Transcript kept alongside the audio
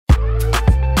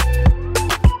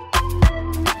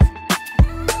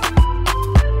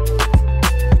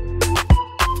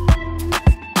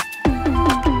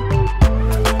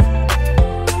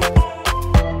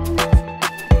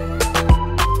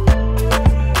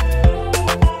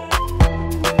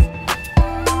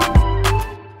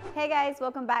guys,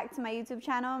 welcome back to my YouTube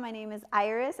channel. My name is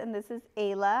Iris and this is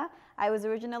Ayla. I was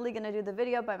originally gonna do the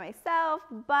video by myself,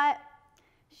 but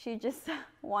she just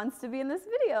wants to be in this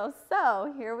video,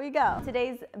 so here we go.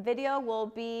 Today's video will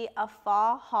be a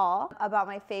fall haul about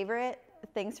my favorite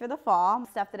things for the fall,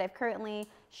 stuff that I've currently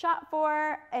shot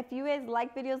for. If you guys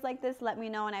like videos like this, let me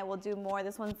know and I will do more.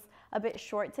 This one's a bit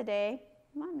short today.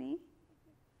 Mommy,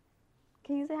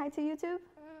 can you say hi to YouTube?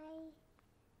 Hi.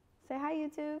 Say hi,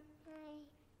 YouTube. Hi.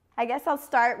 I guess I'll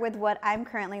start with what I'm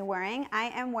currently wearing. I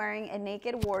am wearing a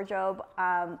naked wardrobe,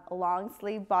 long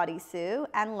sleeve bodysuit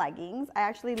and leggings. I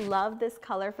actually love this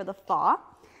color for the fall.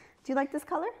 Do you like this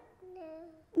color?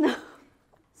 No. No.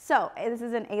 So this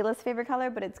is an Ayla's favorite color,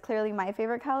 but it's clearly my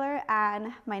favorite color,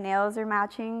 and my nails are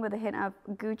matching with a hint of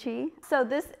Gucci. So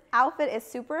this outfit is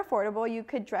super affordable. You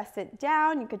could dress it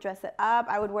down, you could dress it up.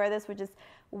 I would wear this with just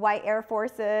white Air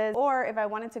Forces, or if I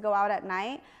wanted to go out at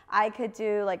night, I could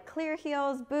do like clear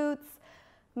heels, boots,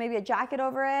 maybe a jacket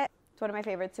over it. It's one of my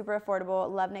favorites, super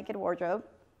affordable, love naked wardrobe.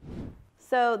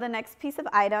 So the next piece of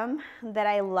item that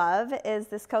I love is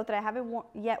this coat that I haven't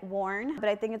yet worn, but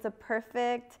I think it's a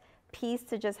perfect piece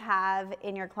to just have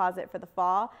in your closet for the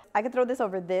fall. I could throw this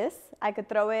over this. I could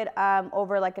throw it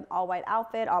over like an all white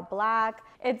outfit, all black.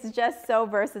 It's just so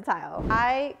versatile.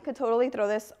 I could totally throw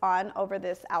this on over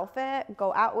this outfit,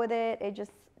 go out with it. It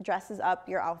just dresses up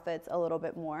your outfits a little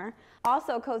bit more.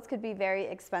 Also, coats could be very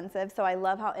expensive, so I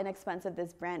love how inexpensive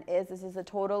this brand is. This is a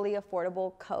totally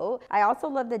affordable coat. I also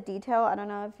love the detail. I don't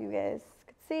know if you guys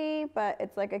could see, but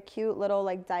it's like a cute little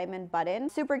like diamond button.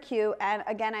 Super cute. And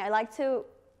again, I like to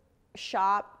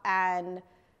shop and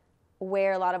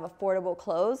wear a lot of affordable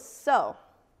clothes, so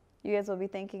you guys will be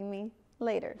thanking me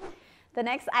later. The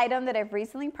next item that I've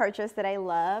recently purchased that I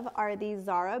love are these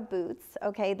Zara boots.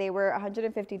 Okay, they were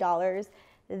 $150.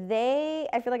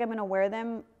 I feel like I'm gonna wear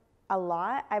them a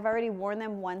lot. I've already worn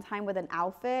them one time with an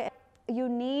outfit. You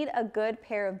need a good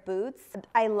pair of boots.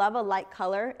 I love a light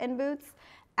color in boots,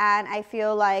 and I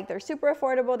feel like they're super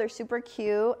affordable, they're super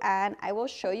cute, and I will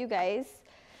show you guys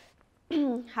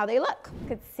how they look. You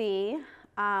could see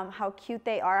how cute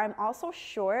they are. I'm also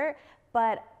short,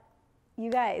 but you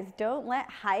guys, don't let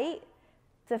height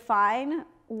define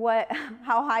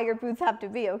how high your boots have to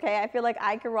be, okay? I feel like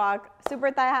I could rock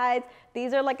super thigh highs.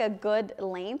 These are like a good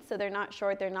length, so they're not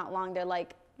short, they're not long, they're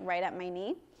like right at my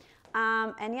knee.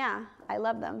 And yeah, I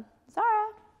love them. Zara.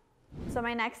 So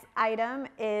my next item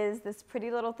is this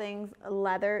Pretty Little Things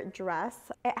leather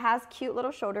dress. It has cute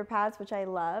little shoulder pads, which I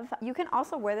love. You can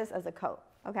also wear this as a coat,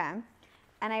 okay?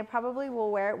 And I probably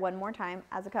will wear it one more time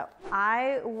as a coat.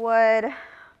 I would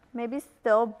maybe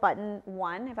still button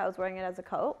one if I was wearing it as a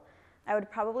coat. I would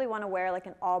probably want to wear like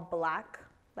an all black,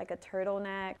 like a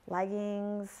turtleneck,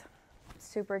 leggings,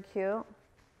 super cute.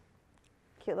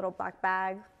 Cute little black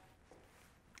bag.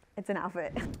 It's an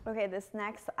outfit. Okay, this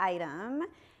next item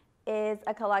is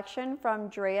a collection from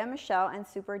Drea Michelle and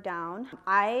Super Down.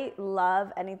 I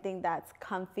love anything that's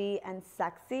comfy and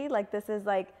sexy. Like this is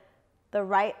like the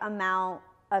right amount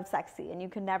of sexy, and you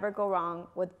can never go wrong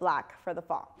with black for the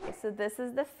fall. Okay, so this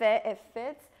is the fit. It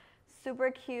fits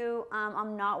super cute.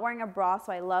 I'm not wearing a bra,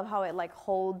 so I love how it like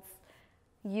holds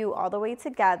you all the way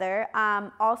together.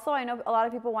 Also, I know a lot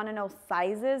of people want to know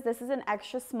sizes. This is an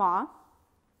extra small.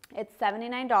 It's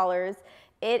 $79.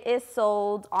 It is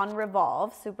sold on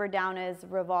Revolve. Super Down is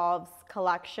Revolve's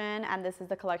collection, and this is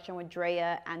the collection with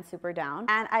Drea and Super Down.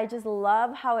 And I just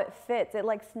love how it fits. It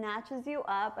like snatches you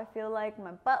up. I feel like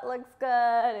my butt looks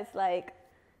good. It's like,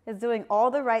 it's doing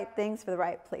all the right things for the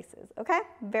right places, okay?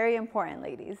 Very important,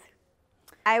 ladies.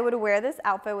 I would wear this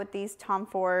outfit with these Tom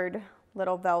Ford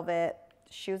little velvet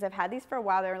shoes. I've had these for a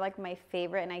while. They're like my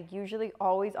favorite, and I usually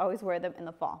always wear them in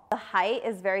the fall. The height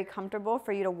is very comfortable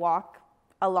for you to walk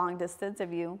a long distance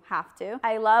if you have to.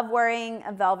 I love wearing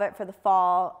a velvet for the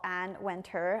fall and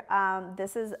winter.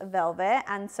 This is velvet,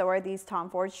 and so are these Tom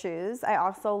Ford shoes. I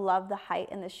also love the height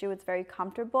in the shoe. It's very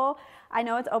comfortable. I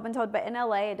know it's open-toed, but in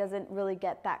LA it doesn't really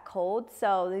get that cold,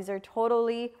 so these are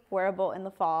totally wearable in the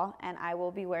fall, and I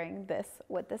will be wearing this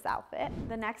with this outfit.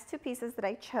 The next two pieces that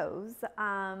I chose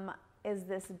is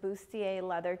this bustier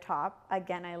leather top.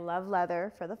 Again, I love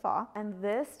leather for the fall, and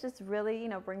this just really, you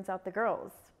know, brings out the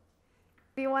girls.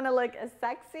 If you want to look as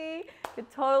sexy, you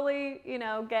could totally, you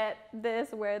know, get this,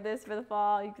 wear this for the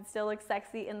fall. You could still look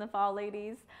sexy in the fall,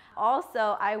 ladies.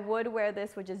 Also, I would wear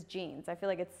this with just jeans. I feel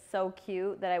like it's so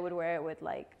cute that I would wear it with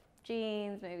like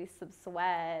jeans, maybe some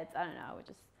sweats. I don't know, I would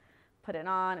just put it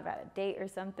on if I had a date or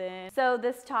something. So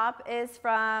this top is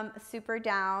from Super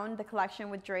Down, the collection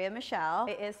with Drea Michelle.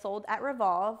 It is sold at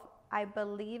Revolve. I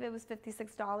believe it was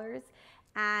 $56,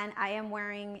 and I am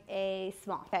wearing a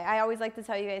small. Okay, I always like to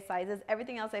tell you guys sizes.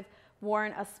 Everything else I've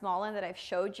worn a small in that I've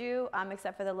showed you,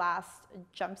 except for the last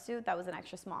jumpsuit that was an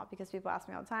extra small, because people ask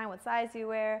me all the time, what size do you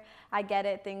wear? I get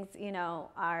it, things, you know,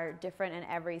 are different in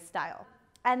every style.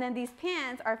 And then these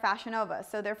pants are Fashion Nova.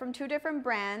 So they're from 2 different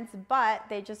brands, but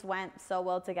they just went so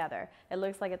well together. It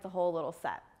looks like it's a whole little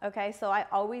set, okay? So I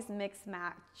always mix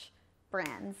match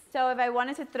brands. So if I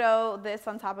wanted to throw this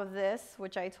on top of this,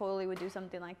 which I totally would do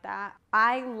something like that.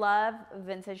 I love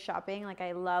vintage shopping. Like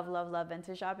I love, love, love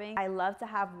vintage shopping. I love to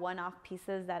have one-off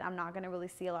pieces that I'm not gonna really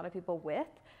see a lot of people with.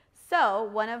 So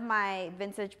one of my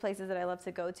vintage places that I love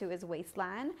to go to is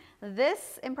Wasteland.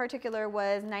 This in particular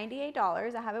was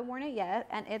 $98. I haven't worn it yet,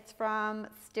 and it's from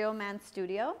Stillman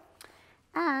Studio.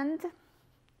 And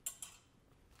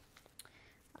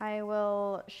I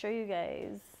will show you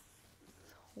guys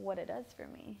what it does for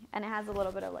me. And it has a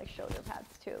little bit of like shoulder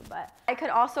pads too, but I could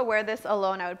also wear this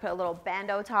alone. I would put a little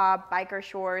bandeau top, biker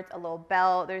shorts, a little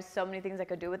belt. There's so many things I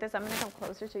could do with this. I'm gonna come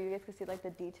closer so you guys can see like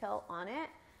the detail on it.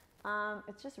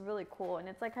 It's just really cool, and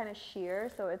it's like kind of sheer,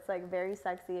 so it's like very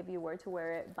sexy if you were to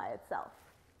wear it by itself.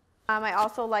 I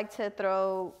also like to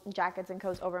throw jackets and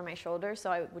coats over my shoulders,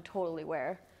 so I would totally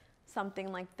wear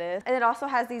something like this. And it also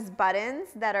has these buttons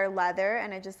that are leather,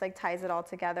 and it just like ties it all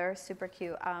together. Super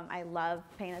cute. I love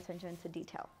paying attention to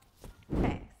detail.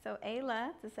 Okay, so Ayla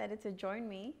decided to join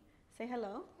me. Say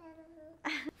hello.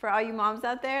 For all you moms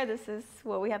out there, this is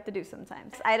what we have to do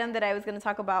sometimes. This item that I was going to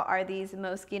talk about are these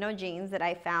Moschino jeans that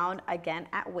I found again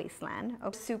at Wasteland. Oh,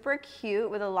 super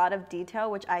cute with a lot of detail,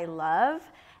 which I love.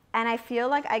 And I feel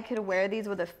like I could wear these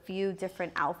with a few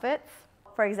different outfits.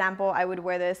 For example, I would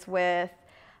wear this with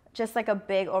just like a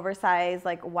big oversized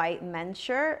like white men's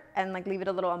shirt and like leave it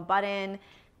a little unbuttoned.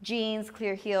 Jeans,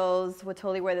 clear heels, would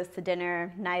totally wear this to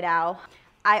dinner, night out.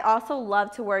 I also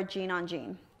love to wear jean on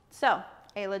jean. So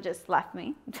Ayla just left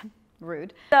me.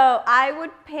 Rude. So I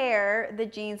would pair the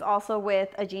jeans also with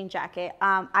a jean jacket.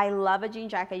 I love a jean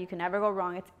jacket. You can never go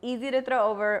wrong. It's easy to throw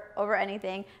over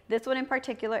anything. This one in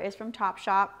particular is from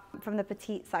Topshop, from the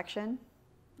petite section.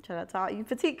 Shout out to all you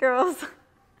petite girls.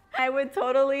 I would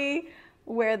totally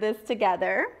wear this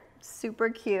together. Super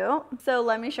cute. So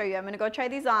let me show you. I'm gonna go try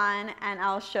these on, and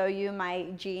I'll show you my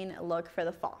jean look for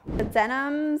the fall. The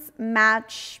denims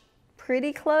match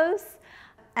pretty close.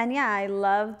 And yeah, I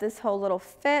love this whole little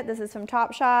fit. This is from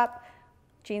Topshop.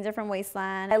 Jeans are from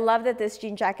Wasteland. I love that this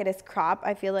jean jacket is crop.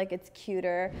 I feel like it's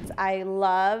cuter. I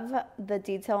love the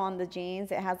detail on the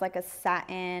jeans. It has like a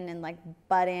satin and like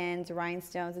buttons,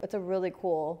 rhinestones. It's a really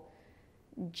cool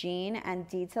jean and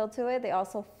detail to it. They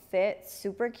also fit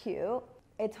super cute.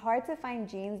 It's hard to find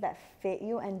jeans that fit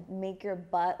you and make your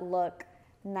butt look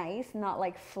nice, not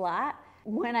like flat.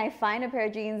 When I find a pair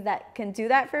of jeans that can do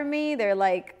that for me, they're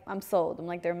like, I'm sold. I'm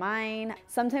like, they're mine.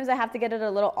 Sometimes I have to get it a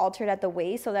little altered at the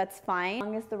waist, so that's fine, as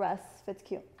long as the rest fits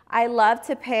cute. I love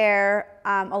to pair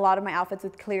a lot of my outfits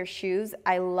with clear shoes.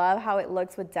 I love how it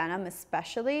looks with denim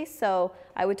especially, so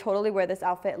I would totally wear this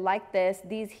outfit like this.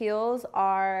 These heels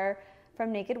are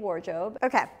from Naked Wardrobe.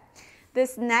 Okay,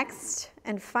 this next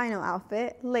and final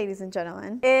outfit, ladies and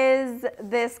gentlemen, is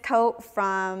this coat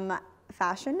from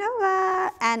Fashion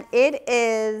Nova, and it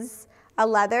is a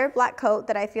leather black coat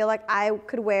that I feel like I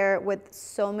could wear with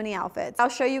so many outfits. I'll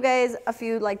show you guys a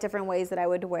few like different ways that I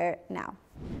would wear it now.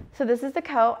 So this is the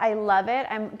coat. I love it.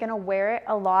 I'm gonna wear it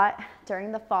a lot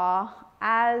during the fall.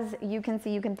 As you can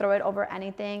see, you can throw it over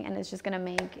anything and it's just gonna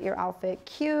make your outfit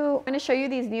cute. I'm gonna show you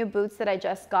these new boots that I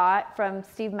just got from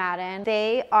Steve Madden.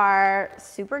 They are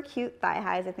super cute thigh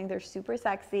highs. I think they're super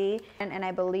sexy. And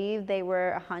I believe they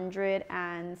were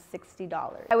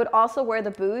 $160. I would also wear the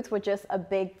boots with just a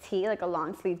big tee, like a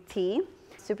long sleeve tee.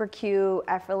 Super cute,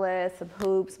 effortless, some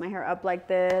hoops, my hair up like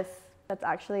this. That's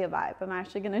actually a vibe. I'm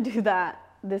actually gonna do that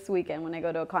this weekend when I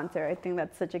go to a concert. I think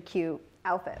that's such a cute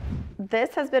outfit.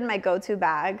 This has been my go-to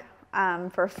bag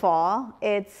for fall.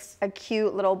 It's a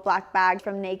cute little black bag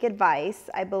from Naked Vice.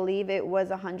 I believe it was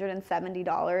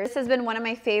 $170. This has been one of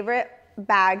my favorite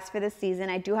bags for this season.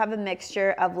 I do have a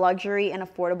mixture of luxury and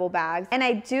affordable bags, and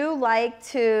I do like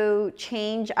to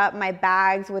change up my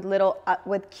bags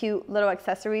with cute little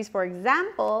accessories. For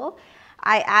example,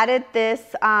 I added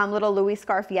this little Louis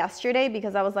scarf yesterday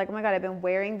because I was like, oh my God, I've been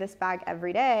wearing this bag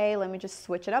every day. Let me just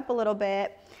switch it up a little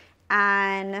bit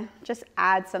and just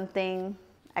add something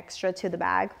extra to the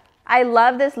bag. I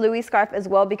love this Louis scarf as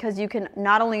well because you can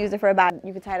not only use it for a bag,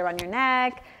 you can tie it around your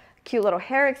neck, cute little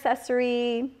hair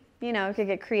accessory, you know, you could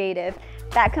get creative.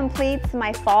 That completes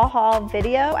my fall haul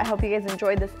video. I hope you guys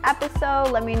enjoyed this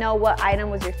episode. Let me know what item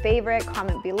was your favorite,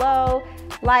 comment below,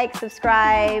 like,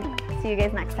 subscribe. See you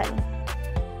guys next time.